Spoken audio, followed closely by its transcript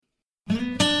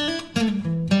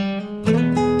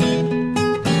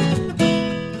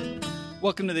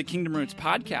Welcome to the Kingdom Roots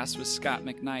podcast with Scott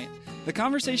McKnight. The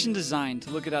conversation designed to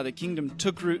look at how the kingdom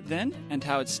took root then and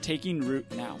how it's taking root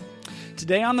now.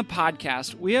 Today on the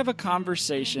podcast, we have a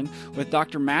conversation with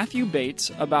Dr. Matthew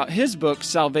Bates about his book,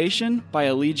 Salvation by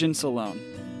Allegiance Alone.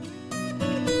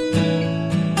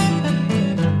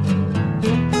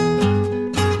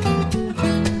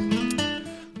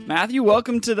 Matthew,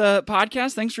 welcome to the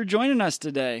podcast. Thanks for joining us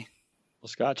today. Well,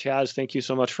 Scott, Chaz, thank you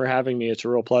so much for having me. It's a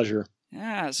real pleasure.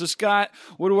 Yeah. So, Scott,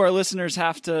 what do our listeners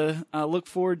have to look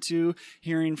forward to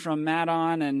hearing from Matt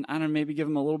on? And I don't know, maybe give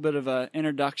him a little bit of an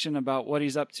introduction about what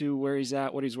he's up to, where he's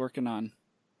at, what he's working on.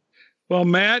 Well,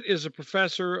 Matt is a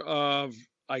professor of,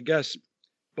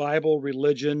 Bible,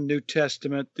 religion, New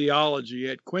Testament theology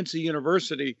at Quincy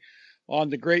University on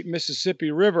the Great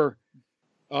Mississippi River,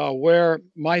 where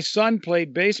my son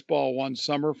played baseball one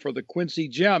summer for the Quincy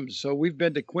Gems. So we've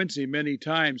been to Quincy many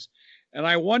times. And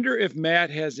I wonder if Matt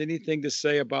has anything to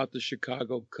say about the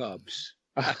Chicago Cubs.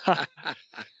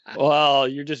 Well,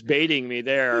 you're just baiting me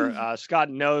there. Scott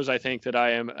knows, I think, that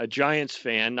I am a Giants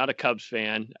fan, not a Cubs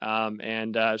fan,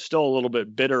 and still a little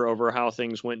bit bitter over how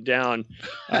things went down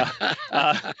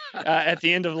at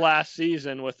the end of last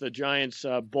season with the Giants'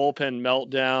 bullpen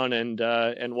meltdown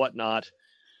and whatnot.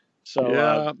 So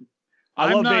yeah,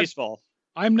 I love baseball.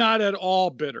 I'm not at all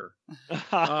bitter.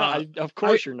 Of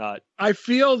course you're not. I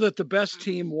feel that the best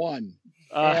team won.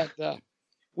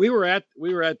 We were at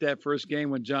that first game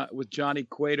when Johnny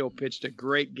Cueto pitched a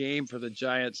great game for the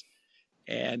Giants,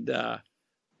 and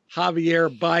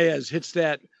Javier Baez hits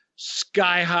that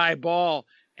sky high ball,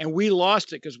 and we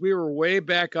lost it because we were way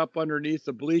back up underneath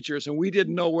the bleachers, and we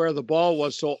didn't know where the ball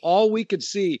was. So all we could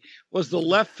see was the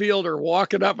left fielder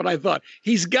walking up, and I thought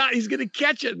he's going to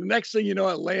catch it. And the next thing you know,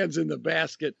 it lands in the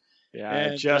basket. Yeah,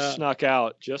 and, it just snuck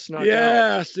out. Just snuck out.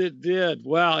 Yes, it did.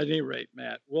 Well, at any rate,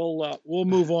 Matt, we'll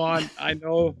move on. I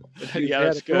know you've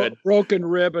had a broken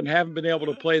rib and haven't been able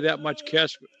to play that much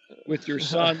catch with your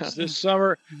sons this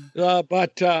summer,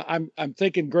 but I'm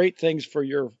thinking great things for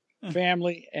your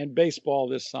family and baseball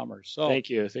this summer. So thank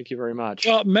you very much.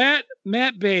 Well,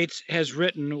 Matt Bates has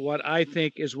written what I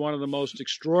think is one of the most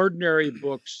extraordinary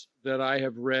books that I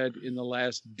have read in the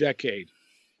last decade.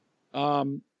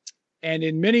 And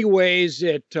in many ways,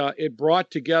 it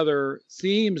brought together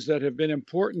themes that have been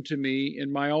important to me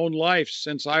in my own life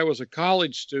since I was a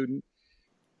college student,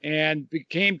 and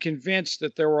became convinced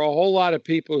that there were a whole lot of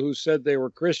people who said they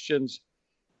were Christians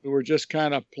who were just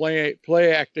kind of play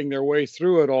acting their way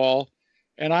through it all.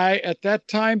 And I, at that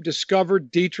time, discovered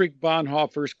Dietrich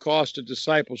Bonhoeffer's Cost of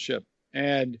Discipleship.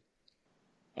 And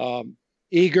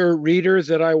eager reader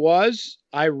that I was,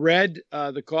 I read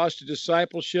The Cost of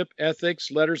Discipleship, Ethics,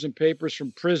 Letters and Papers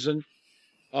from Prison,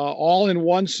 all in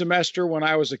one semester when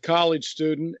I was a college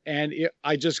student, and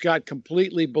I just got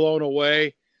completely blown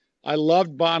away. I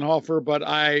loved Bonhoeffer, but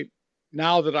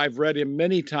now that I've read him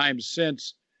many times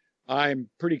since, I'm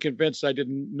pretty convinced I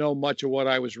didn't know much of what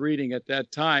I was reading at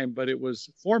that time, but it was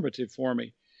formative for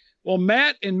me. Well,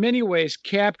 Matt, in many ways,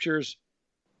 captures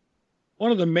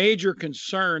one of the major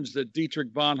concerns that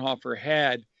Dietrich Bonhoeffer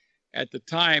had at the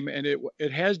time, and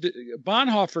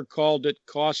Bonhoeffer called it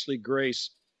costly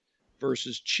grace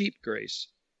versus cheap grace,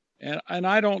 and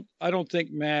I don't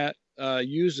think Matt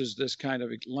uses this kind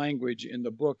of language in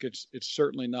the book. It's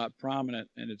certainly not prominent,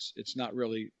 and it's not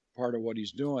really part of what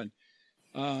he's doing.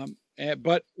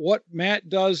 But what Matt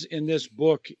does in this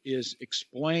book is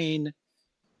explain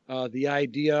the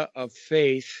idea of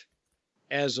faith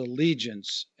as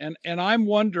allegiance, and I'm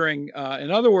wondering,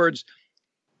 in other words,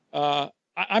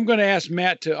 I'm going to ask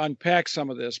Matt to unpack some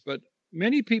of this, but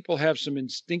many people have some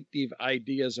instinctive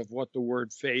ideas of what the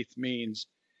word faith means,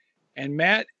 and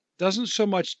Matt doesn't so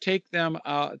much take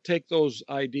those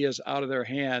ideas out of their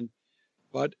hand,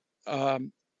 but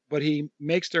he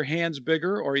makes their hands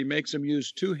bigger, or he makes them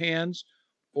use two hands,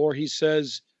 or he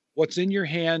says what's in your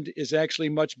hand is actually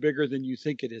much bigger than you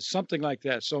think it is, something like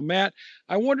that. So, Matt,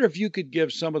 I wonder if you could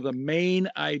give some of the main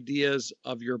ideas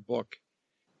of your book.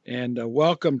 And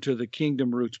welcome to the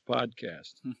Kingdom Roots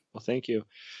podcast. Well, thank you.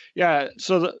 Yeah,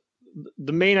 so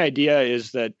the main idea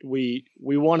is that we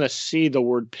want to see the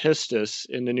word pistis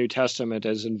in the New Testament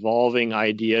as involving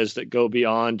ideas that go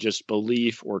beyond just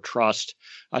belief or trust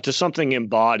to something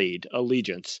embodied,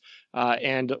 allegiance.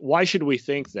 And why should we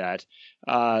think that?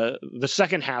 The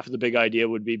second half of the big idea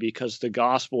would be because the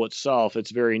gospel itself, its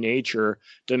very nature,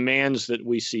 demands that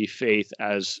we see faith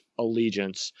as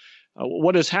allegiance.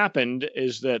 What has happened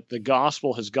is that the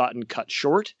gospel has gotten cut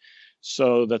short.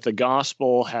 so that the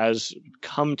gospel has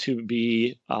come to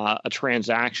be a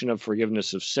transaction of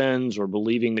forgiveness of sins, or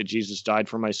believing that Jesus died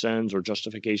for my sins, or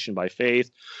justification by faith,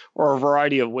 or a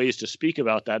variety of ways to speak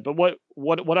about that. But what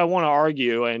I want to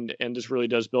argue, and this really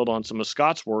does build on some of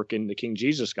Scott's work in the King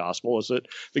Jesus Gospel, is that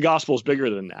the gospel is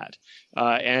bigger than that.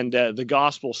 And the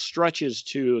gospel stretches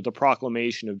to the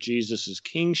proclamation of Jesus's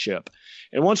kingship.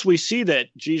 And once we see that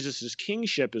Jesus's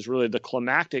kingship is really the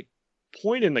climactic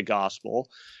point in the gospel,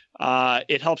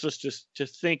 it helps us to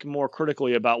think more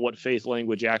critically about what faith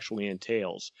language actually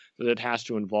entails, that it has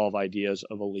to involve ideas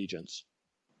of allegiance.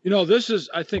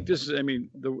 I think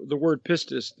the word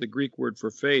pistis, the Greek word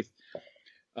for faith,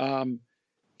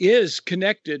 is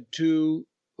connected to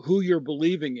who you're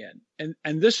believing in.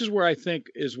 And this is where I think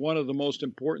is one of the most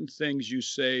important things you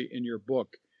say in your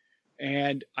book.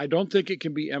 And I don't think it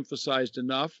can be emphasized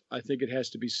enough. I think it has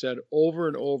to be said over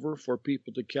and over for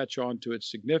people to catch on to its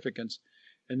significance.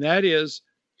 And that is,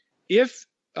 if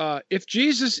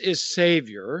Jesus is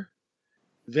Savior,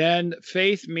 then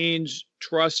faith means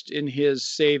trust in his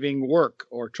saving work,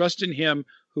 or trust in him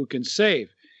who can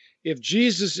save. If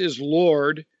Jesus is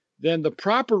Lord, then the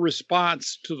proper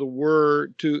response to the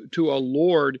word to a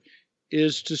Lord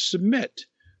is to submit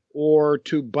or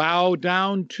to bow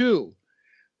down to.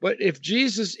 But if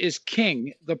Jesus is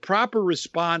King, the proper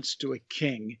response to a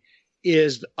king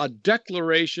is a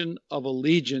declaration of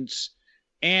allegiance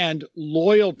and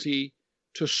loyalty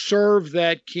to serve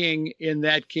that king in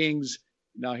that king's,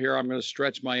 now here I'm going to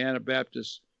stretch my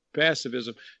Anabaptist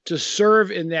pacifism, to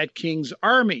serve in that king's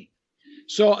army.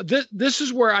 So this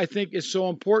is where I think is so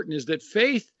important, is that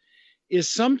faith is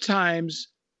sometimes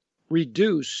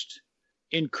reduced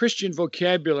in Christian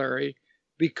vocabulary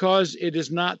because it is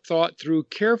not thought through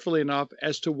carefully enough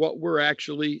as to what we're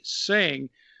actually saying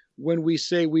when we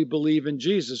say we believe in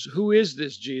Jesus. Who is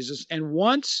this Jesus? And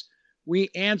once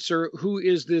we answer, who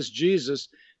is this Jesus,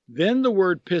 then the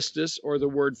word pistis, or the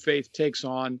word faith, takes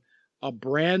on a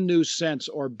brand new sense,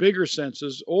 or bigger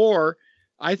senses, or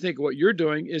I think what you're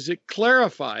doing is it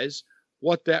clarifies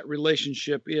what that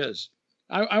relationship is.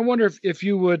 I wonder if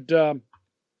you would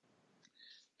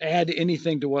add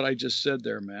anything to what I just said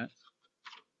there, Matt.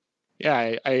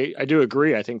 Yeah, I do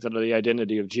agree. I think that the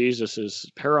identity of Jesus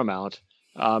is paramount.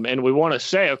 And we want to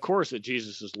say, of course, that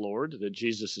Jesus is Lord, that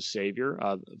Jesus is Savior.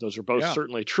 Those are both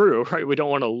certainly true, right? We don't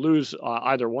want to lose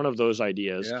either one of those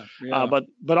ideas.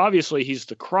 But obviously, he's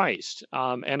the Christ.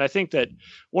 And I think that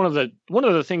one of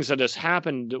the things that has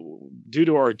happened due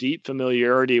to our deep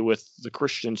familiarity with the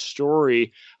Christian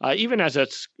story, even as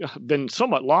it's been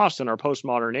somewhat lost in our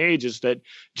postmodern age, is that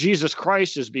Jesus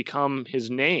Christ has become his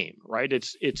name, right?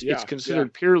 It's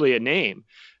considered purely a name.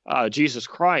 Jesus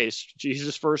Christ,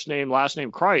 Jesus' first name, last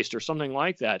name Christ, or something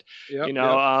like that,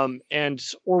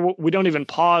 or we don't even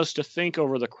pause to think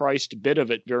over the Christ bit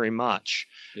of it very much.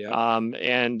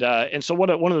 And so one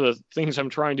of the things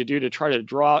I'm trying to do to try to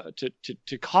draw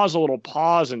to cause a little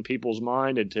pause in people's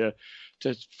mind and to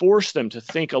force them to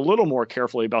think a little more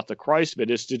carefully about the Christ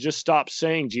bit is to just stop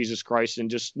saying Jesus Christ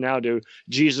and just now do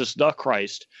Jesus the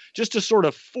Christ, just to sort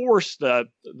of force the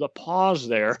pause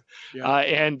there,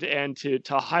 and to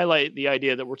highlight the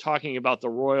idea that we're talking about the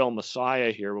royal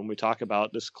Messiah here when we talk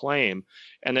about this claim,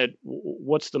 and that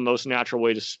what's the most natural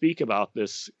way to speak about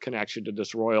this connection to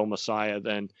this royal Messiah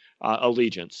than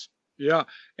allegiance. Yeah,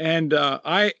 and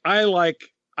I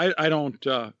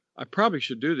probably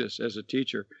should do this as a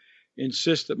teacher.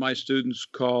 Insist that my students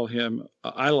call him,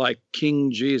 I like King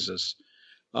Jesus,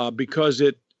 because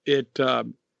it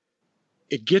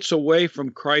gets away from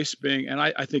Christ being, and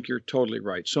I think you're totally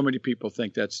right. So many people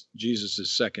think that's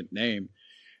Jesus's second name.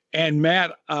 And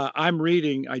Matt,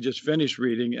 I just finished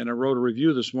reading, and I wrote a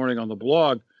review this morning on the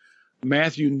blog,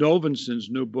 Matthew Novinson's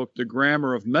new book, The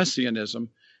Grammar of Messianism.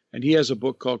 And he has a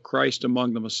book called Christ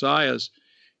Among the Messiahs,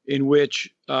 in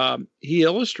which he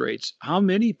illustrates how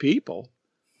many people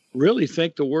really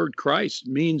think the word Christ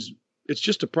means, it's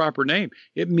just a proper name.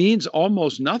 It means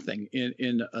almost nothing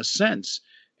in a sense.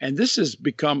 And this has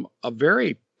become a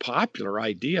very popular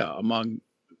idea among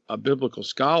biblical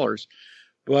scholars.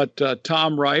 But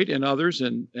Tom Wright and others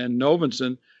and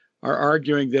Novinson are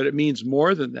arguing that it means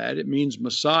more than that. It means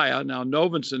Messiah. Now,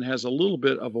 Novinson has a little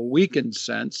bit of a weakened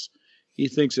sense. He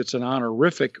thinks it's an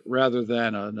honorific rather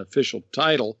than an official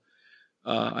title.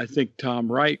 I think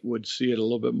Tom Wright would see it a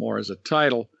little bit more as a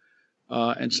title.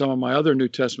 And some of my other New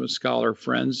Testament scholar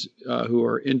friends who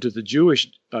are into the Jewish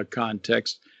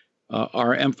context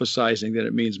are emphasizing that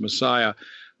it means Messiah.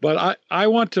 But I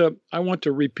want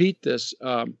to repeat this,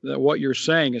 that what you're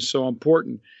saying is so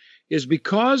important, is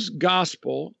because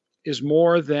gospel is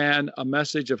more than a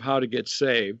message of how to get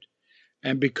saved.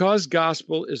 And because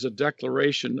gospel is a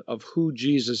declaration of who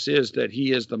Jesus is, that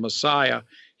he is the Messiah,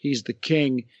 he's the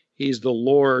King, he's the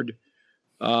Lord,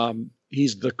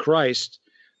 he's the Christ,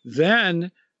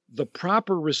 then the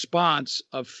proper response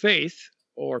of faith,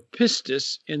 or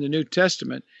pistis in the New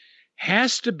Testament,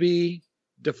 has to be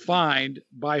defined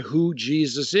by who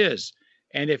Jesus is.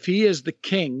 And if he is the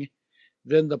King,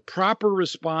 then the proper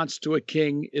response to a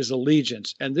king is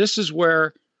allegiance. And this is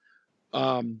where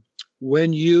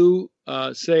when you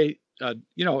say,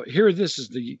 here, this is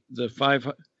the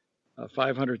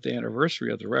 500th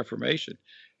anniversary of the Reformation,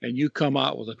 and you come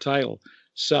out with a title,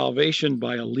 Salvation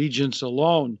by Allegiance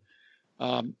Alone.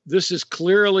 This is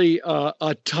clearly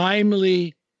a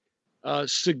timely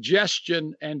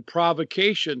suggestion and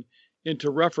provocation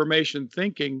into Reformation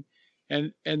thinking.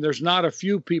 And there's not a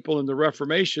few people in the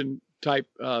Reformation type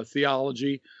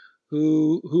theology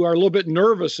who are a little bit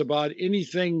nervous about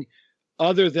anything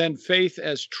other than faith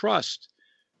as trust.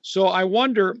 So I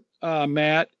wonder,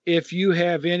 Matt, if you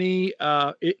have any,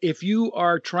 if you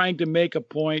are trying to make a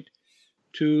point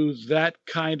to that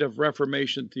kind of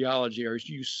Reformation theology, or are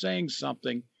you saying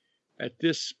something at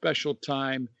this special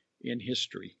time in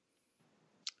history?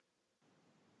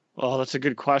 Well, that's a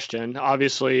good question.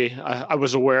 Obviously, I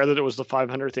was aware that it was the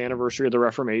 500th anniversary of the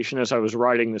Reformation as I was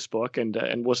writing this book,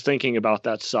 and was thinking about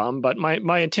that some. But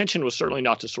my intention was certainly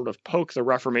not to sort of poke the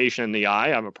Reformation in the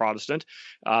eye. I'm a Protestant.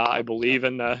 I believe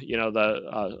in the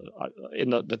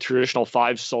traditional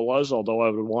five solas, although I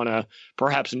would want to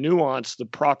perhaps nuance the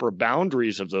proper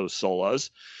boundaries of those solas.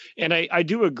 And I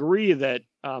do agree that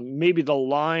maybe the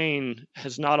line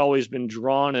has not always been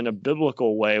drawn in a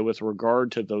biblical way with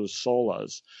regard to those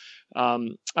solas.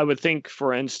 I would think,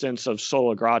 for instance, of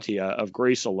sola gratia, of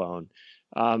grace alone,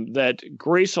 that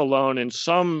grace alone in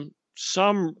some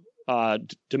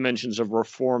dimensions of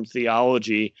Reformed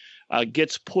theology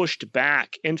gets pushed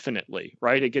back infinitely,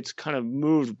 right? It gets kind of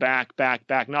moved back,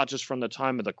 not just from the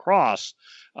time of the cross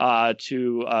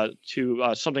to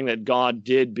something that God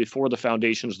did before the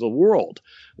foundations of the world,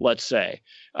 let's say.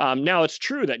 Now, it's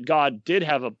true that God did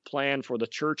have a plan for the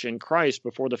church in Christ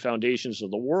before the foundations of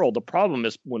the world. The problem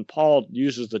is when Paul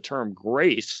uses the term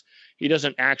grace, he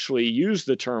doesn't actually use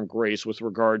the term grace with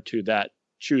regard to that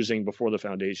choosing before the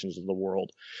foundations of the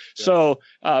world. Yeah. So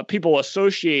people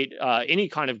associate any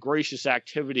kind of gracious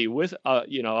activity with,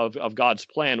 of God's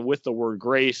plan with the word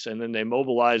grace, and then they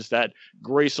mobilize that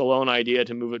grace alone idea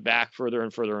to move it back further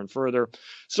and further and further.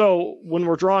 So when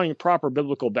we're drawing proper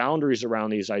biblical boundaries around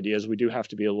these ideas, we do have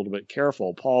to be a little bit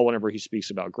careful. Paul, whenever he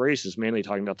speaks about grace, is mainly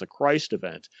talking about the Christ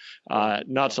event,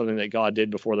 not something that God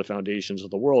did before the foundations of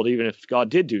the world, even if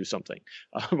God did do something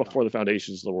before the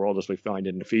foundations of the world, as we find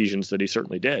in Ephesians that he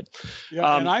certainly did.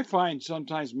 Yeah, and I find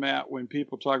sometimes, Matt, when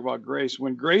people talk about grace,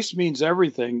 when grace means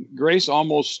everything, grace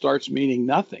almost starts meaning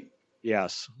nothing.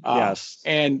 Yes.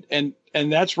 And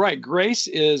that's right. Grace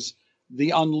is the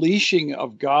unleashing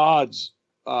of God's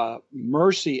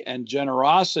mercy and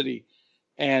generosity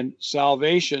and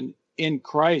salvation in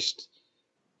Christ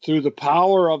through the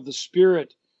power of the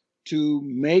Spirit to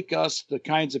make us the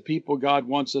kinds of people God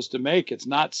wants us to make. It's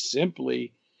not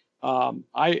simply,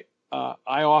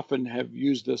 I often have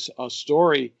used this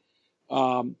story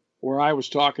where I was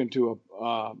talking to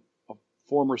a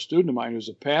former student of mine who's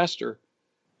a pastor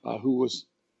who was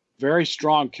very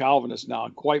strong Calvinist now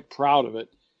and quite proud of it.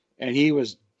 And he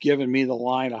was giving me the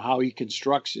line of how he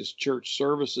constructs his church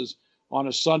services on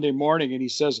a Sunday morning. And he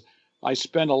says, I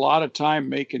spend a lot of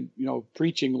time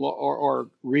preaching or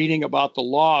reading about the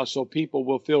law so people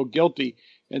will feel guilty.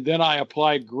 And then I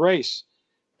apply grace.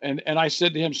 And I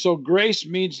said to him, so grace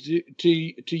means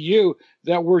to you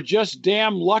that we're just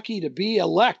damn lucky to be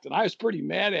elect. And I was pretty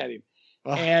mad at him.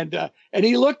 And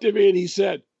he looked at me and he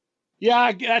said,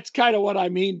 yeah, that's kind of what I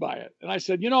mean by it. And I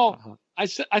said,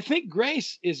 I think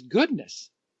grace is goodness.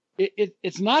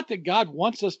 It's not that God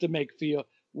wants to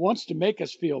make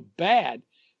us feel bad.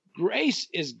 Grace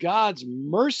is God's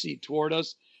mercy toward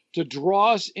us to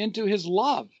draw us into his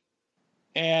love.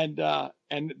 And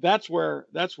that's where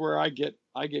I get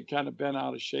kind of bent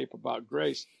out of shape about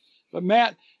grace. But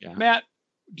Matt,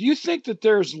 do you think that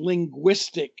there's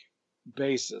linguistic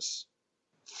basis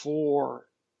for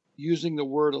using the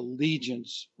word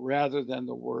allegiance rather than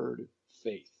the word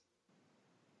faith?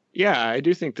 Yeah, I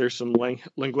do think there's some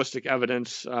linguistic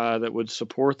evidence that would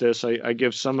support this. I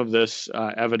give some of this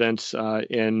evidence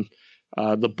in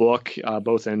the book,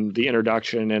 both in the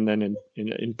introduction and then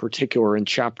in particular in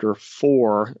chapter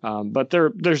 4. But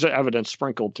there's evidence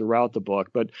sprinkled throughout the book.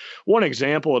 But one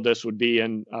example of this would be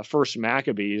in First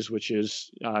Maccabees, which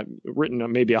is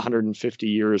written maybe 150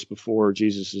 years before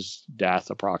Jesus' death,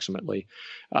 approximately.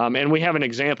 And we have an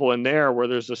example in there where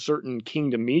there's a certain King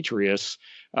Demetrius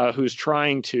who's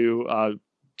trying to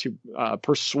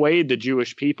persuade the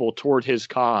Jewish people toward his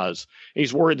cause.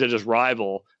 He's worried that his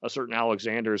rival, a certain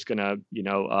Alexander, is going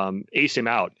to, ace him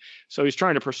out. So he's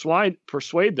trying to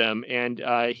persuade them, and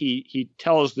he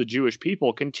tells the Jewish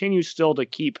people, continue still to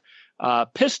keep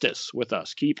pistis with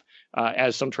us, keep,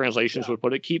 as some translations would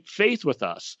put it, keep faith with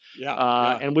us,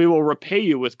 and we will repay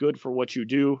you with good for what you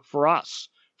do for us.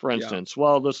 For instance,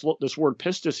 well, this word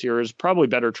pistis here is probably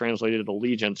better translated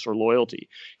allegiance or loyalty.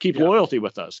 Keep loyalty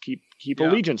with us. Keep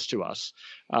allegiance to us,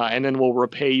 and then we'll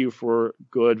repay you for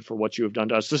good for what you have done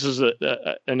to us. This is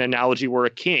an analogy where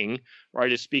a king,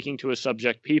 right, is speaking to a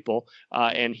subject people,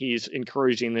 and he's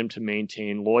encouraging them to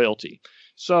maintain loyalty.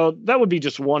 So that would be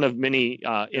just one of many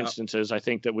instances I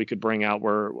think that we could bring out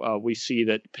where we see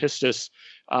that pistis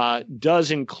does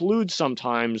include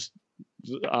sometimes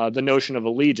the notion of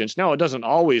allegiance. Now, it doesn't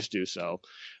always do so.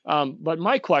 But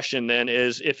my question then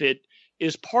is, if it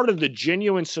is part of the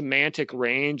genuine semantic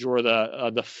range or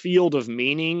the field of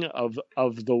meaning of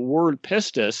the word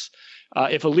pistis,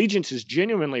 if allegiance is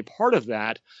genuinely part of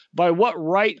that, by what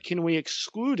right can we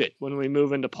exclude it when we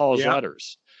move into Paul's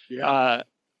letters?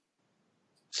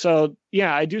 So,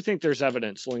 I do think there's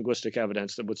linguistic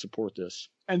evidence that would support this.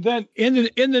 And then in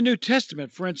the New Testament,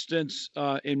 for instance,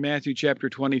 in Matthew chapter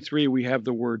 23, we have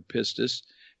the word pistis,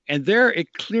 and there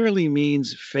it clearly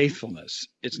means faithfulness.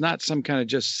 It's not some kind of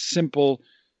just simple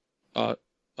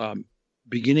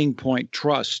beginning point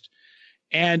trust.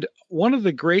 And one of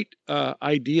the great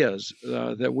ideas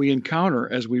that we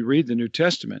encounter as we read the New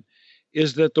Testament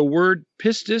is that the word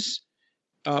pistis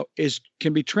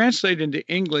can be translated into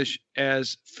English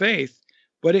as faith,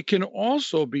 but it can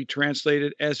also be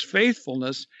translated as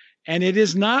faithfulness, and it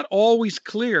is not always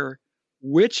clear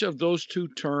which of those two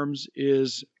terms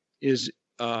is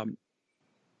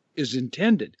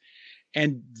intended.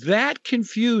 And that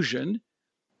confusion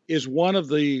is one of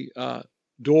the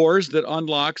doors that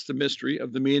unlocks the mystery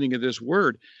of the meaning of this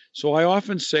word. So I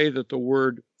often say that the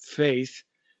word faith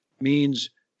means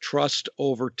trust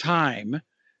over time,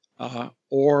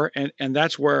 and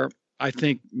that's where I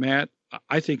think, Matt,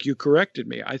 I think you corrected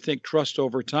me. I think trust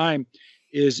over time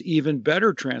is even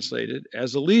better translated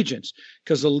as allegiance,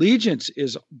 because allegiance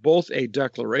is both a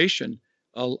declaration,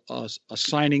 a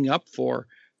signing up for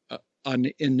an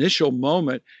initial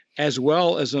moment, as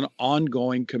well as an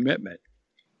ongoing commitment.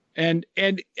 And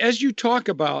as you talk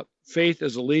about faith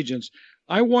as allegiance,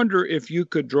 I wonder if you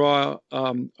could draw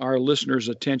our listeners'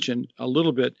 attention a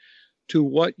little bit to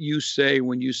what you say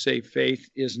when you say faith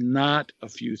is not a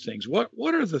few things.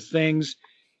 What are the things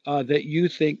that you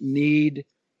think need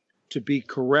to be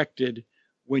corrected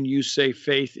when you say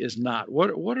faith is not?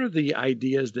 What are the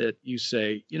ideas that you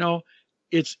say,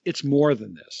 it's more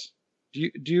than this? Do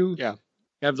you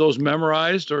have those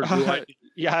memorized, or do I?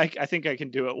 I think I can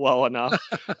do it well enough.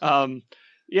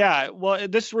 Well,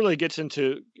 this really gets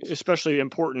into especially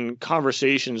important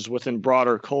conversations within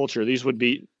broader culture. These would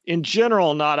be, in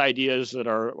general, not ideas that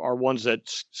are ones that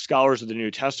scholars of the New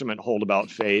Testament hold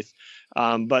about faith,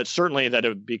 but certainly that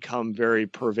have become very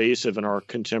pervasive in our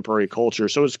contemporary culture.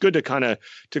 So it's good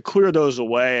to clear those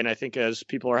away. And I think as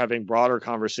people are having broader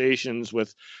conversations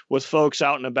with folks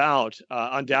out and about,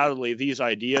 undoubtedly these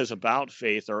ideas about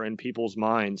faith are in people's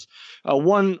minds.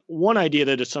 One idea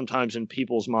that is sometimes in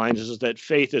people's minds is that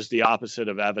faith is the opposite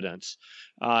of evidence.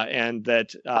 And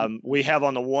that we have,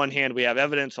 on the one hand, we have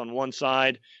evidence on one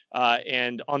side,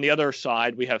 and on the other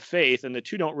side, we have faith, and the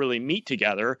two don't really meet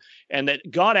together, and that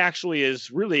God actually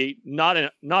is really not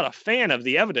a fan of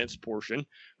the evidence portion,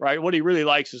 right? What he really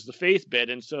likes is the faith bit,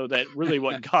 and so that really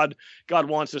what God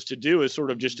wants us to do is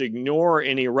sort of just ignore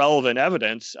any relevant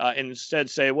evidence, and instead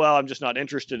say, well, I'm just not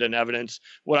interested in evidence.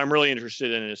 What I'm really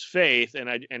interested in is faith,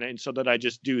 and so that I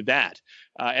just do that,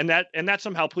 and that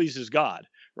somehow pleases God.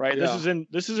 Right. Yeah.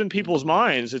 This is in people's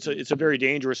minds. It's a very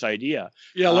dangerous idea.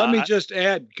 Yeah. Let me just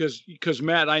add, because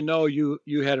Matt, I know you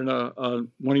had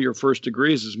one of your first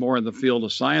degrees is more in the field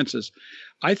of sciences.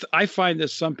 I find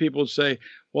that some people say,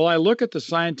 well, I look at the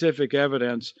scientific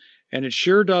evidence and it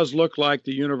sure does look like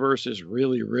the universe is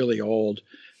really, really old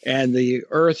and the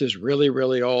earth is really,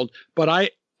 really old. But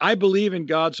I believe in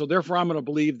God, so therefore I'm going to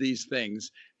believe these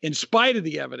things. In spite of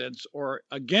the evidence or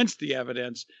against the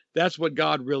evidence, that's what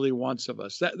God really wants of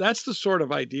us. That's the sort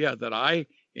of idea that I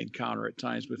encounter at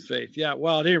times with faith. Yeah.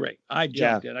 Well, at any rate, I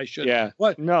jumped in. I should. Yeah.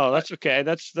 What? No, that's okay.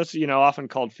 That's often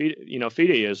called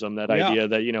fideism. That idea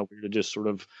that we're to just sort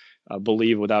of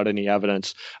believe without any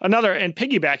evidence. Another, and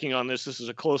piggybacking on this is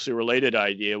a closely related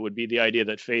idea, would be the idea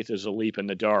that faith is a leap in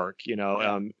the dark.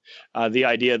 The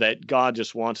idea that God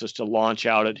just wants us to launch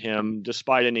out at Him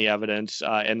despite any evidence,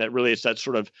 and that really it's that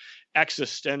sort of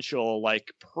existential,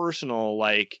 like personal,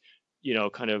 like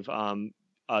kind of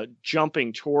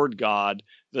jumping toward God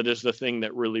that is the thing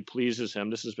that really pleases Him.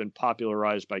 This has been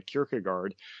popularized by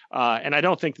Kierkegaard. And I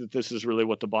don't think that this is really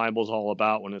what the Bible's all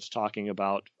about when it's talking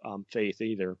about faith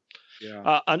either.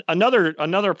 Yeah.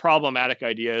 Another problematic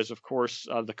idea is, of course,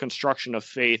 the construction of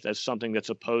faith as something that's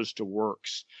opposed to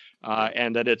works,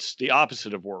 and that it's the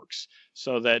opposite of works.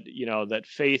 So that that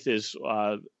faith is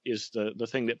the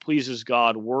thing that pleases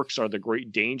God. Works are the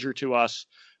great danger to us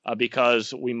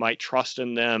because we might trust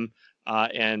in them.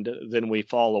 And then we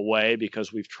fall away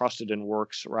because we've trusted in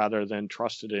works rather than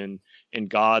trusted in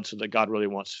God, so that God really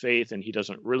wants faith and He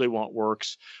doesn't really want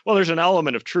works. Well, there's an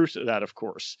element of truth to that, of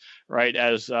course, right?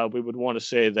 As we would want to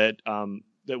say that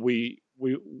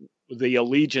the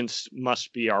allegiance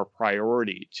must be our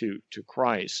priority to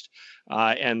Christ,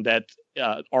 and that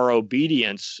our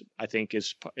obedience, I think,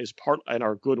 is part, and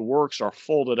our good works are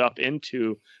folded up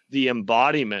into the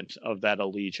embodiment of that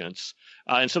allegiance,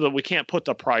 and so that we can't put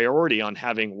the priority on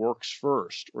having works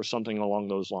first or something along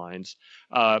those lines.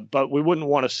 But we wouldn't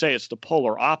want to say it's the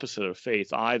polar opposite of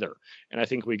faith either, and I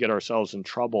think we get ourselves in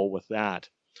trouble with that.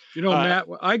 Matt,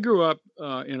 I grew up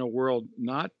in a world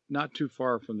not too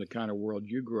far from the kind of world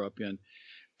you grew up in.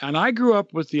 And I grew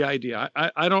up with the idea,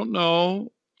 I don't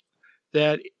know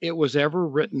that it was ever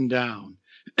written down,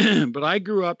 but I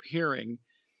grew up hearing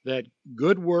that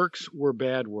good works were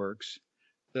bad works,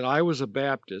 that I was a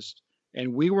Baptist,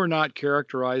 and we were not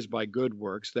characterized by good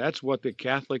works. That's what the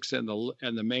Catholics and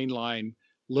the mainline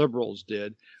liberals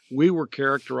did. We were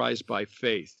characterized by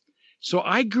faith. So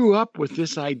I grew up with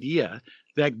this idea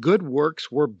that good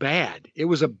works were bad. It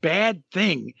was a bad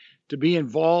thing to be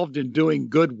involved in doing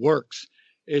good works.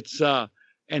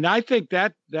 And I think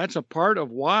that's a part of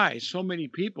why so many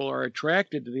people are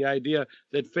attracted to the idea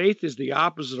that faith is the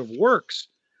opposite of works.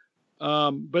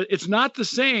 But it's not the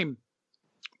same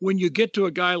when you get to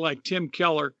a guy like Tim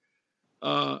Keller,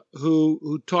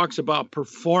 who talks about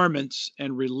performance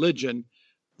and religion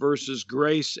versus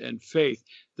grace and faith.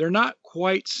 They're not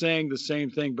quite saying the same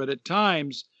thing, but at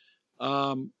times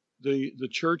the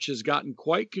church has gotten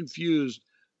quite confused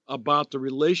about the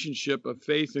relationship of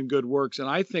faith and good works. And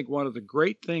I think one of the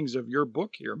great things of your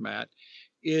book here, Matt,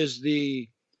 is the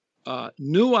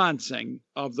nuancing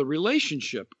of the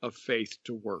relationship of faith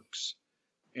to works.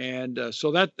 And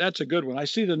so that's a good one. I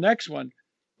see the next one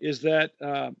is that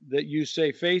you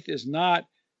say faith is not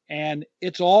an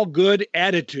it's all good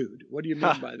attitude. What do you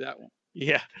mean by that one?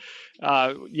 Yeah.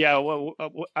 Well,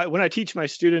 when I teach my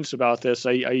students about this,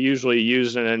 I usually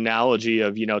use an analogy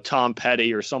of, Tom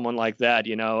Petty or someone like that,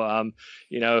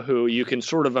 who you can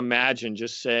sort of imagine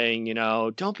just saying,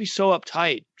 don't be so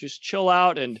uptight, just chill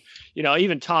out. And,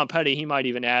 even Tom Petty, he might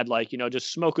even add like,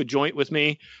 just smoke a joint with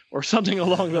me or something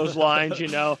along those lines,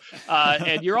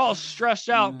 and you're all stressed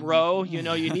out, bro. You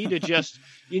need to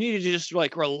just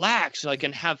like relax, like,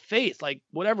 and have faith, like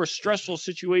whatever stressful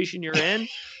situation you're in,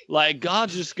 like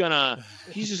God's just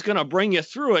he's just gonna bring you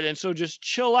through it. And so just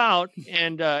chill out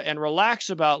and relax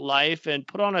about life and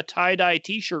put on a tie-dye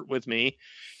t-shirt with me,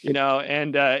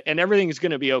 and everything is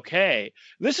going to be okay.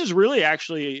 This is really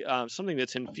actually something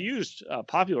that's infused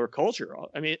popular culture.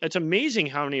 I mean, it's amazing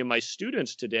how many of my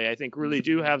students today, I think, really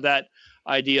do have that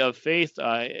idea of faith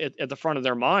at the front of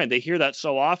their mind. They hear that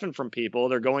so often from people.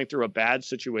 They're going through a bad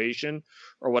situation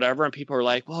or whatever, and people are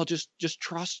like, well, just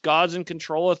trust God's in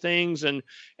control of things and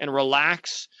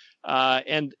relax.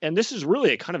 And this is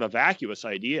really a kind of a vacuous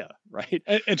idea, right?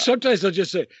 And sometimes they'll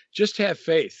just say, just have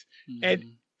faith. Mm-hmm. And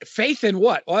faith in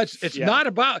what? Well, it's not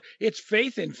about, it's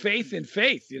faith in faith in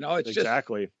faith. It's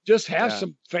exactly. Just have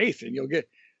some faith and you'll get.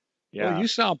 Yeah, well, you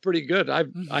sound pretty good.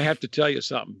 I have to tell you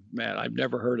something, man. I've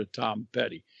never heard of Tom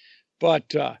Petty,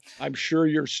 but I'm sure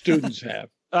your students have.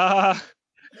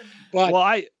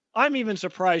 Well, I'm even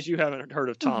surprised you haven't heard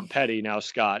of Tom Petty now,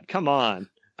 Scott. Come on.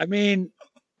 I mean,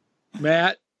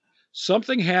 Matt,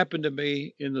 something happened to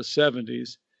me in the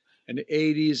 70s and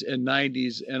 80s and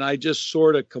 90s, and I just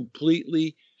sort of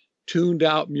completely tuned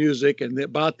out music. And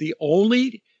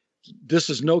this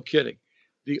is no kidding,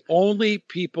 the only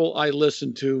people I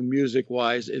listened to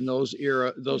music-wise in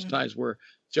those times were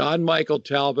John Michael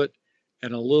Talbot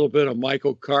and a little bit of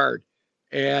Michael Card.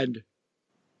 And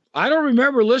I don't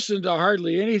remember listening to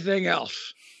hardly anything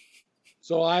else.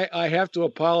 So I have to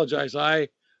apologize. I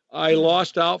I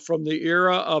lost out from the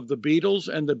era of the Beatles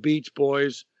and the Beach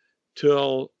Boys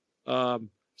till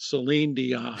Celine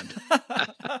Dion.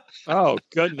 Oh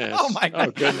goodness! Oh my God!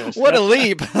 Oh goodness! What a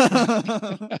leap!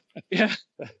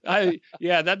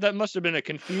 Yeah, that must have been a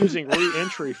confusing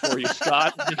re-entry for you,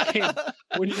 Scott,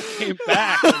 when you came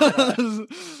back.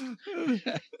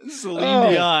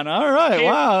 Celine Dion. All right.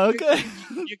 Wow. Okay.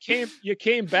 You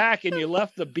came back and you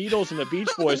left the Beatles and the Beach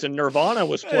Boys and Nirvana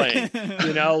was playing.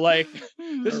 You know, like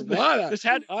Nirvana.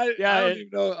 I don't even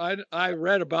know. I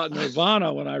read about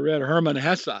Nirvana when I read Hermann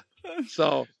Hesse.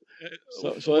 So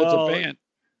it's a band.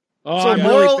 Oh, so I'm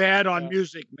really bad on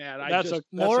music, man. That's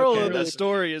moral of the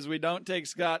story is we don't take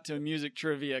Scott to a music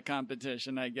trivia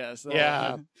competition, I guess.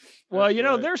 Yeah. Well, you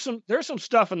know, there's some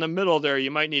stuff in the middle there you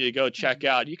might need to go check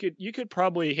out. You could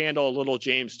probably handle a little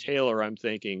James Taylor, I'm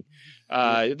thinking.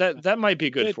 That might be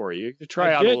good for you. You could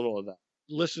try out a little of that.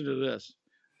 Listen to this.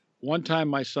 One time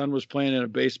my son was playing in a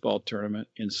baseball tournament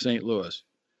in St. Louis,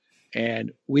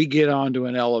 and we get onto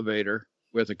an elevator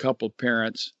with a couple of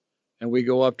parents, and we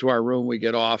go up to our room, we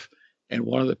get off, and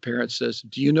one of the parents says,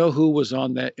 "Do you know who was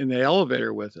in the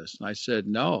elevator with us?" And I said,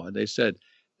 "No." And they said,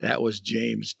 "That was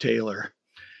James Taylor."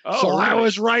 Oh, so really? I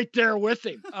was right there with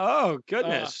him. Oh,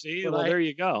 goodness. See, well, there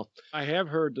you go. I have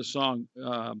heard the song.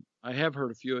 I have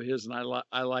heard a few of his, and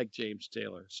I like James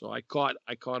Taylor. So I caught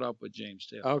up with James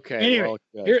Taylor. Okay. Anyway,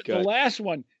 good. The last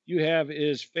one you have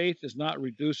is faith is not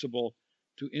reducible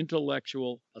to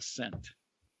intellectual assent.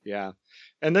 Yeah.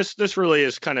 And this really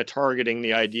is kind of targeting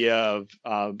the idea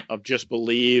of just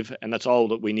believe, and that's all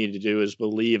that we need to do is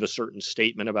believe a certain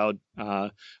statement about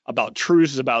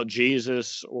truths about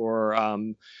Jesus, or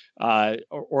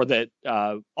that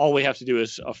all we have to do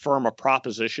is affirm a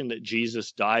proposition that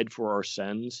Jesus died for our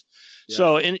sins. Yeah.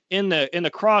 So in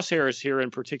the crosshairs here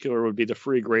in particular would be the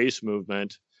free grace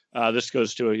movement. This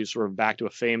goes to back to a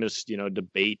famous,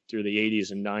 debate through the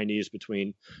 80s and 90s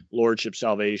between lordship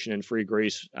salvation and free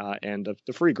grace, and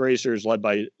the free gracers led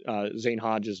by Zane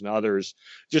Hodges and others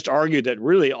just argued that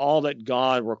really all that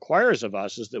God requires of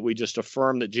us is that we just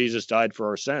affirm that Jesus died for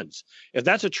our sins. If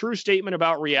that's a true statement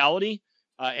about reality,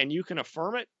 and you can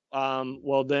affirm it,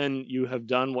 well, then you have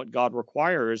done what God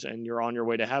requires and you're on your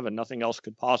way to heaven. Nothing else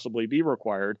could possibly be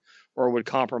required or would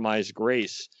compromise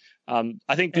grace.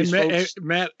 I think these folks...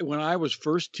 Matt, when I was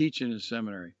first teaching in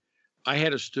seminary, I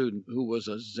had a student who was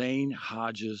a Zane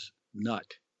Hodges nut.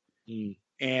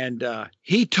 And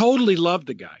he totally loved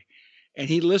the guy. And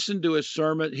he listened to his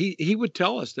sermon. He would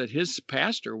tell us that his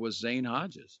pastor was Zane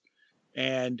Hodges.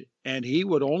 And he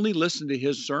would only listen to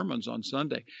his sermons on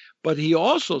Sunday. But he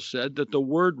also said that the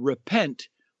word repent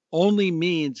only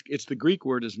means, it's the Greek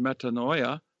word is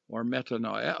metanoia or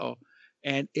metanoeo,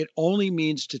 and it only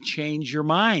means to change your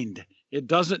mind. It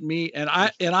doesn't mean, and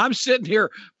I'm sitting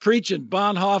here preaching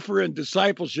Bonhoeffer and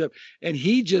discipleship, and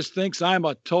he just thinks I'm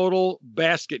a total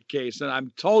basket case, and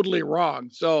I'm totally wrong.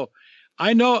 So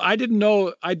I didn't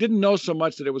know so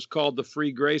much that it was called the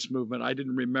free grace movement. I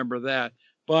didn't remember that,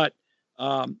 but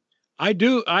I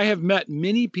have met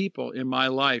many people in my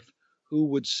life who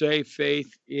would say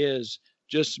faith is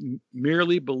just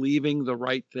merely believing the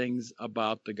right things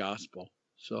about the gospel.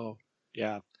 So.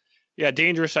 Yeah,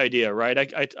 dangerous idea, right?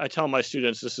 I tell my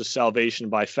students this is salvation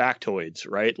by factoids,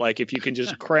 right? Like if you can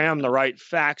just cram the right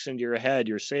facts into your head,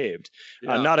 you're saved.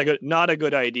 Yeah. Not a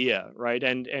good idea, right?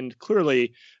 And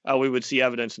clearly we would see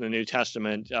evidence in the New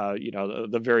Testament,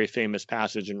 the very famous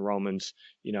passage in Romans,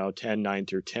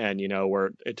 10:9-10,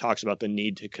 where it talks about the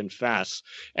need to confess.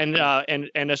 And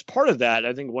as part of that,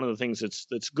 I think one of the things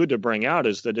that's good to bring out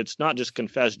is that it's not just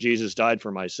confess Jesus died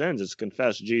for my sins, it's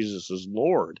confess Jesus is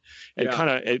Lord. And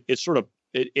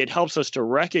it helps us to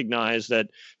recognize that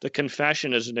the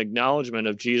confession is an acknowledgement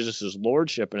of Jesus's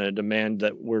lordship and a demand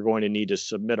that we're going to need to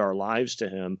submit our lives to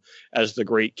him as the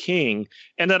great king,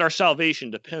 and that our salvation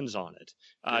depends on it.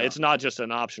 It's not just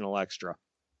an optional extra.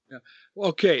 Yeah.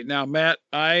 Okay. Now, Matt,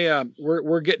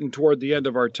 we're getting toward the end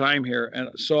of our time here.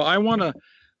 And so I want to,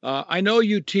 I know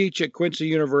you teach at Quincy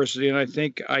University, and I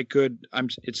think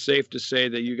it's safe to say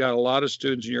that you got a lot of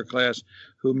students in your class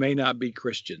who may not be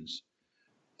Christians,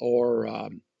 or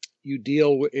you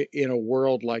deal in a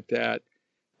world like that.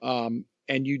 And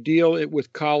you deal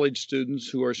with college students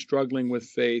who are struggling with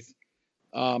faith.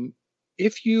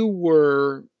 If you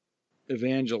were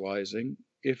evangelizing,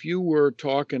 if you were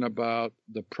talking about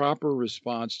the proper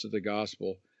response to the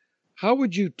gospel, how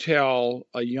would you tell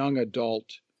a young adult,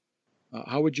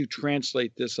 how would you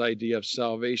translate this idea of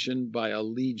salvation by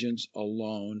allegiance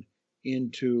alone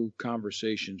into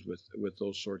conversations with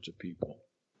those sorts of people?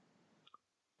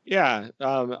 Yeah,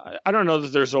 I don't know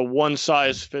that there's a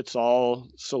one-size-fits-all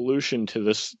solution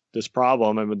to this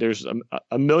problem. I mean, there's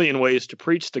a million ways to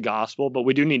preach the gospel, but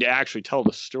we do need to actually tell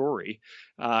the story.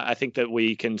 I think that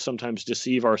we can sometimes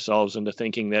deceive ourselves into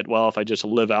thinking that, well, if I just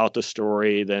live out the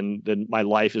story, then my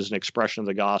life is an expression of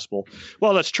the gospel.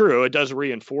 Well, that's true. It does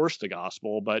reinforce the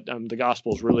gospel, but the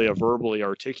gospel is really a verbally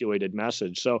articulated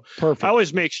message. So Perfect. I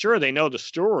always make sure they know the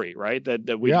story, right?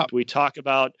 That we talk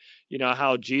about,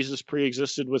 how Jesus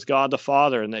preexisted with God the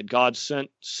Father, and that God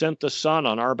sent the Son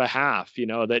on our behalf,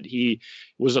 that he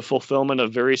was a fulfillment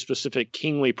of very specific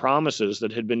kingly promises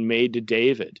that had been made to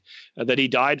David, that he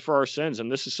died for our sins.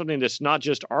 And this is something that's not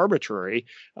just arbitrary,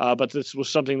 but this was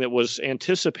something that was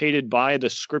anticipated by the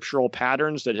scriptural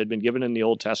patterns that had been given in the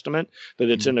Old Testament, that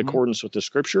it's in accordance with the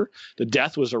scripture. The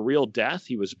death was a real death.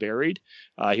 He was buried.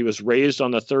 He was raised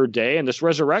on the third day. And this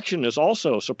resurrection is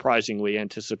also surprisingly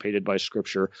anticipated by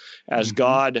scripture, as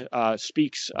God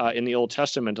speaks in the Old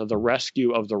Testament of the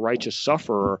rescue of the righteous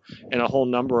sufferer in a whole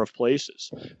number of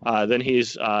places. Then he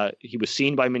was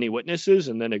seen by many witnesses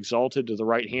and then exalted to the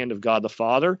right hand of God the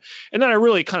Father. And then I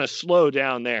really kind of slow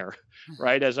down there,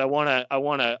 right? As I want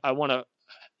to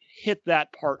hit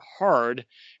that part hard,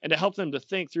 and to help them to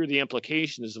think through the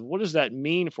implications of what does that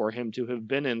mean for him to have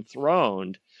been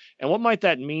enthroned, and what might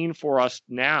that mean for us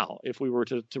now if we were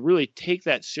to really take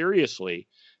that seriously,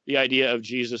 the idea of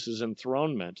Jesus's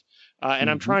enthronement. And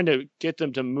I'm trying to get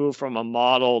them to move from a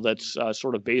model that's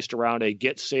sort of based around a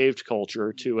get saved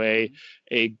culture to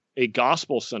a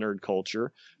gospel-centered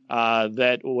culture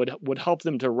that would help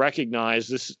them to recognize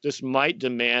this might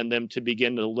demand them to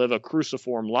begin to live a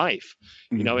cruciform life,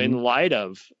 in light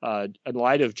of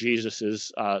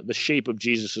Jesus's the shape of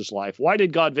Jesus's life. Why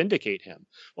did God vindicate him?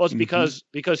 Well, it's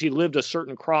because he lived a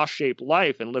certain cross-shaped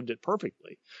life and lived it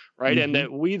perfectly, right? And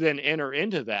that we then enter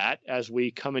into that as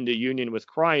we come into union with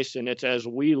Christ, and it's as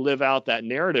we live out that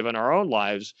narrative in our own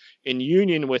lives in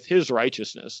union with his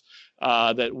righteousness,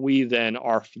 that we then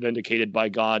are vindicated by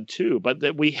God too, but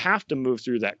that we have to move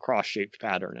through that cross-shaped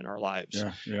pattern in our lives.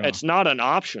 It's not an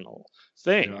optional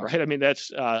thing, right? I mean,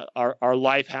 that's our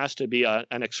life has to be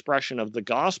an expression of the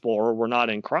gospel, or we're not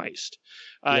in Christ.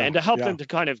 And to help them to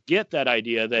kind of get that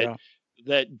idea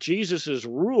that Jesus's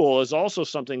rule is also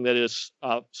something that is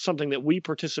something that we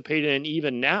participate in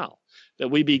even now, that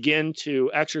we begin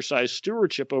to exercise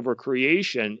stewardship over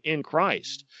creation in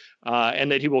Christ,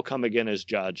 and that he will come again as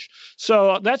judge.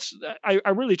 So I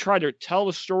really try to tell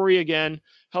the story again,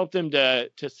 help them to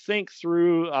think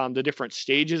through the different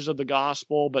stages of the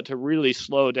gospel, but to really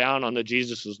slow down on the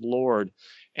Jesus is Lord,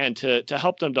 and to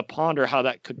help them to ponder how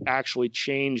that could actually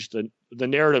change the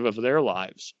narrative of their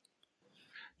lives.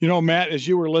 Matt, as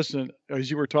you were listening, as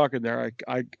you were talking there,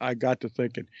 I got to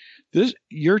thinking,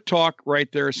 your talk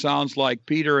right there sounds like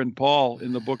Peter and Paul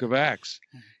in the book of Acts.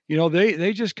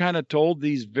 They just kind of told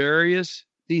these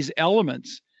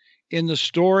elements in the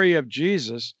story of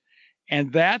Jesus.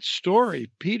 And that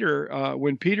story, Peter,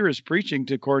 when Peter is preaching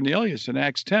to Cornelius in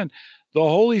Acts 10, the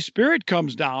Holy Spirit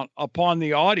comes down upon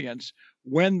the audience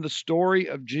when the story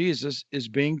of Jesus is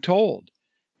being told.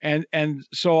 And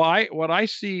so what I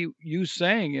see you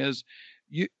saying is,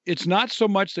 it's not so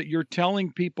much that you're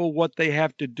telling people what they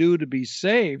have to do to be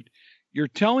saved. You're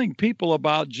telling people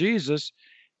about Jesus,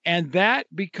 and that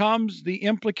becomes the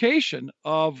implication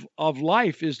of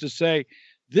life, is to say,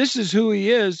 this is who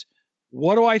he is.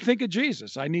 What do I think of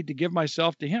Jesus? I need to give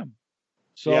myself to him.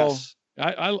 So yes.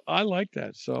 I like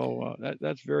that. So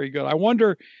that's very good. I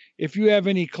wonder if you have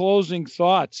any closing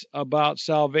thoughts about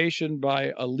salvation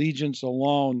by allegiance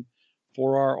alone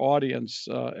for our audience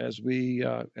as we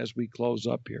close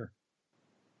up here.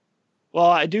 Well,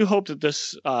 I do hope that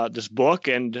this book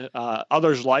and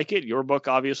others like it, your book,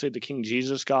 obviously, The King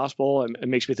Jesus Gospel, it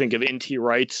makes me think of N.T.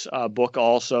 Wright's book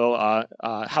also,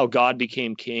 How God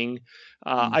Became King.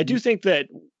 I do think that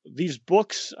these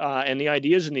books and the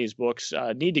ideas in these books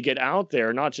need to get out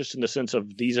there, not just in the sense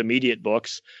of these immediate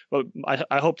books, but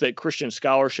I hope that Christian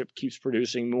scholarship keeps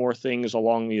producing more things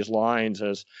along these lines,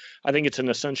 as I think it's an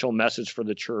essential message for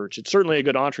the church. It's certainly a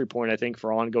good entry point, I think,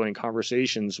 for ongoing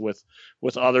conversations with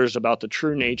others about the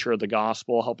true nature of the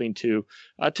gospel, helping to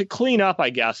clean up,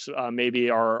 I guess, maybe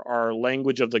our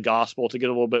language of the gospel, to get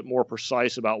a little bit more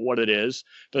precise about what it is,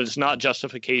 that it's not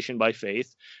justification by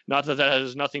faith, not that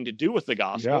has nothing to do with the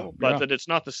gospel. But that it's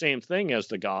not the same thing as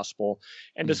the gospel,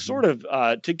 and to sort of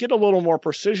to get a little more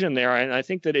precision there. And I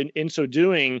think that in so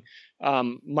doing,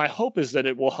 my hope is that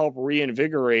it will help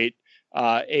reinvigorate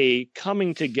a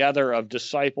coming together of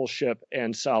discipleship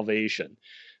and salvation,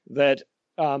 that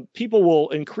people will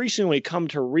increasingly come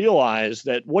to realize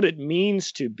that what it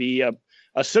means to be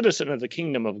a citizen of the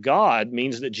kingdom of God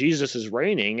means that Jesus is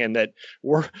reigning, and that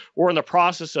we're in the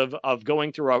process of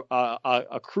going through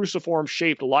a cruciform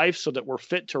shaped life so that we're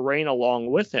fit to reign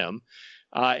along with him.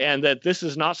 And that this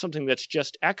is not something that's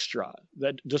just extra,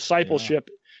 that discipleship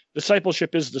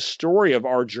is the story of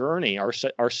our journey,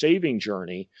 our saving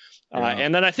journey.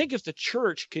 And then I think if the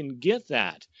church can get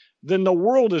that, then the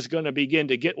world is going to begin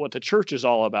to get what the church is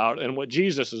all about and what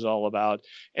Jesus is all about,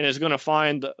 and is going to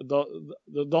find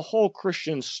the whole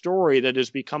Christian story that has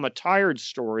become a tired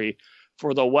story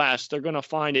for the West. They're going to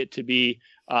find it to be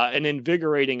an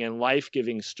invigorating and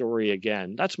life-giving story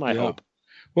again. That's my hope.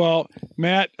 Well,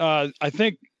 Matt, I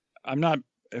think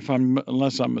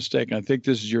unless I'm mistaken, I think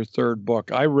this is your third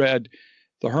book. I read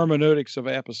The Hermeneutics of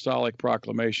Apostolic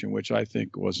Proclamation, which I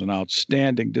think was an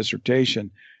outstanding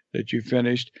dissertation that you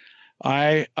finished.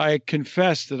 I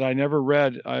confess that I never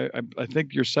read. I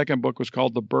think your second book was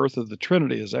called The Birth of the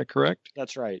Trinity. Is that correct?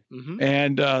 That's right. Mm-hmm.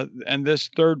 And this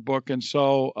third book, and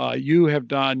so you have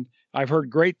done. I've heard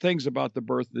great things about The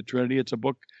Birth of the Trinity. It's a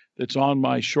book that's on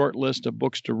my short list of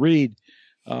books to read.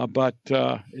 But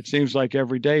it seems like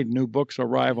every day new books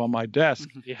arrive on my desk.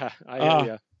 Yeah, I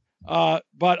hear you.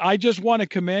 But I just want to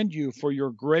commend you for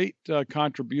your great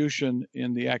contribution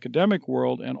in the academic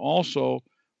world, and also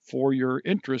for your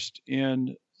interest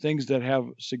in things that have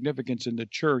significance in the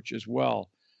church as well.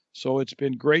 So it's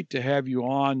been great to have you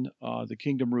on the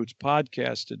Kingdom Roots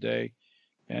podcast today.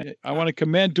 And I want to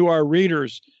commend to our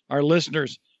readers, our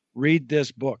listeners, read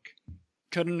this book.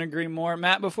 Couldn't agree more.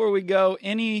 Matt, before we go,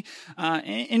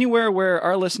 anywhere where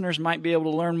our listeners might be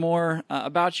able to learn more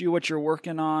about you, what you're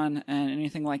working on, and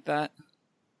anything like that?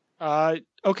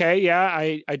 Okay,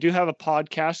 yeah, I do have a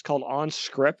podcast called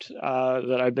OnScript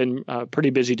that I've been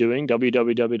pretty busy doing,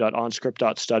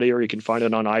 www.onscript.study, or you can find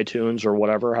it on iTunes or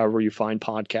whatever, however you find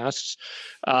podcasts.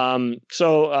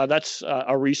 So that's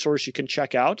a resource you can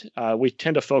check out. We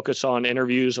tend to focus on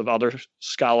interviews of other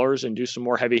scholars and do some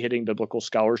more heavy-hitting biblical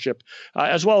scholarship,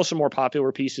 as well as some more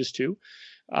popular pieces too.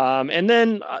 And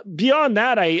then beyond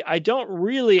that, I don't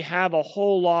really have a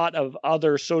whole lot of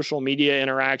other social media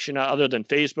interaction other than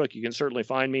Facebook. You can certainly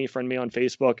friend me on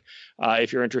Facebook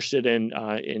if you're interested in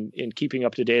keeping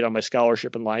up to date on my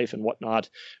scholarship and life and whatnot.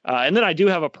 And then I do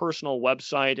have a personal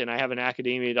website, and I have an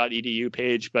academia.edu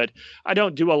page, but I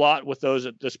don't do a lot with those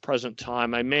at this present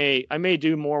time. I may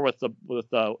do more with the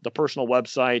personal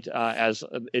website as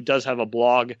it does have a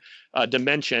blog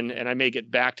dimension, and I may get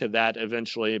back to that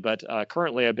eventually. But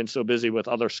currently, I've been so busy with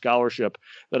other scholarship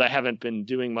that I haven't been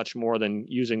doing much more than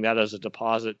using that as a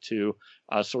deposit to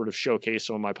sort of showcase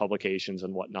some of my publications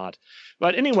and whatnot.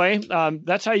 But anyway,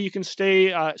 that's how you can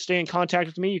stay in contact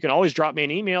with me. You can always drop me an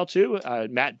email too,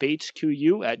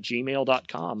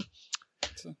 mattbatesqu@gmail.com.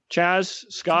 Chaz,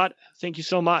 Scott, thank you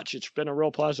so much. It's been a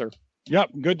real pleasure. Yep,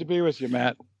 good to be with you,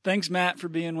 Matt. Thanks, Matt, for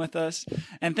being with us.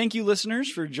 And thank you,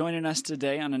 listeners, for joining us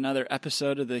today on another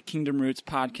episode of the Kingdom Roots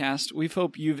podcast. We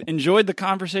hope you've enjoyed the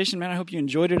conversation, man. I hope you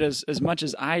enjoyed it as much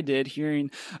as I did,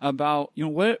 hearing about,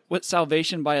 what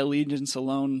salvation by allegiance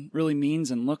alone really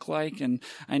means and look like. And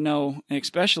I know,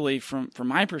 especially from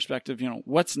my perspective,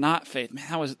 what's not faith.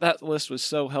 Man, that list was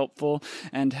so helpful,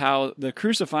 and how the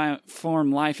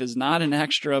cruciform life is not an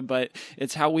extra, but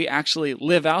it's how we actually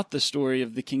live out the story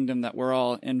of the kingdom that we're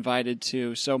all invited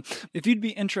to. So if you'd be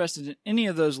interested in any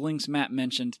of those links Matt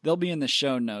mentioned, they'll be in the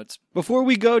show notes. Before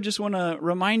we go, just want to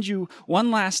remind you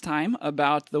one last time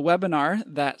about the webinar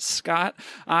that Scott,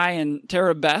 I, and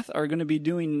Tara Beth are going to be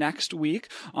doing next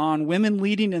week on women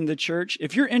leading in the church.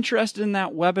 If you're interested in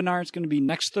that webinar, it's going to be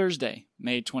next Thursday,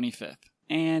 May 25th.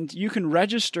 And you can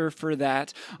register for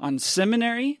that on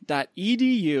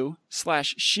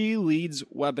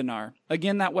seminary.edu/SheLeadsWebinar.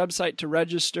 Again, that website to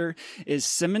register is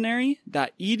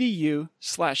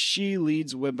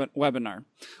seminary.edu/SheLeadsWebinar.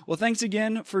 Well, thanks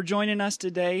again for joining us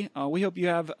today. We hope you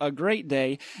have a great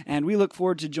day, and we look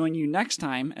forward to joining you next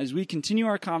time as we continue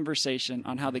our conversation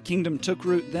on how the kingdom took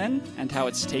root then and how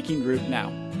it's taking root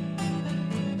now.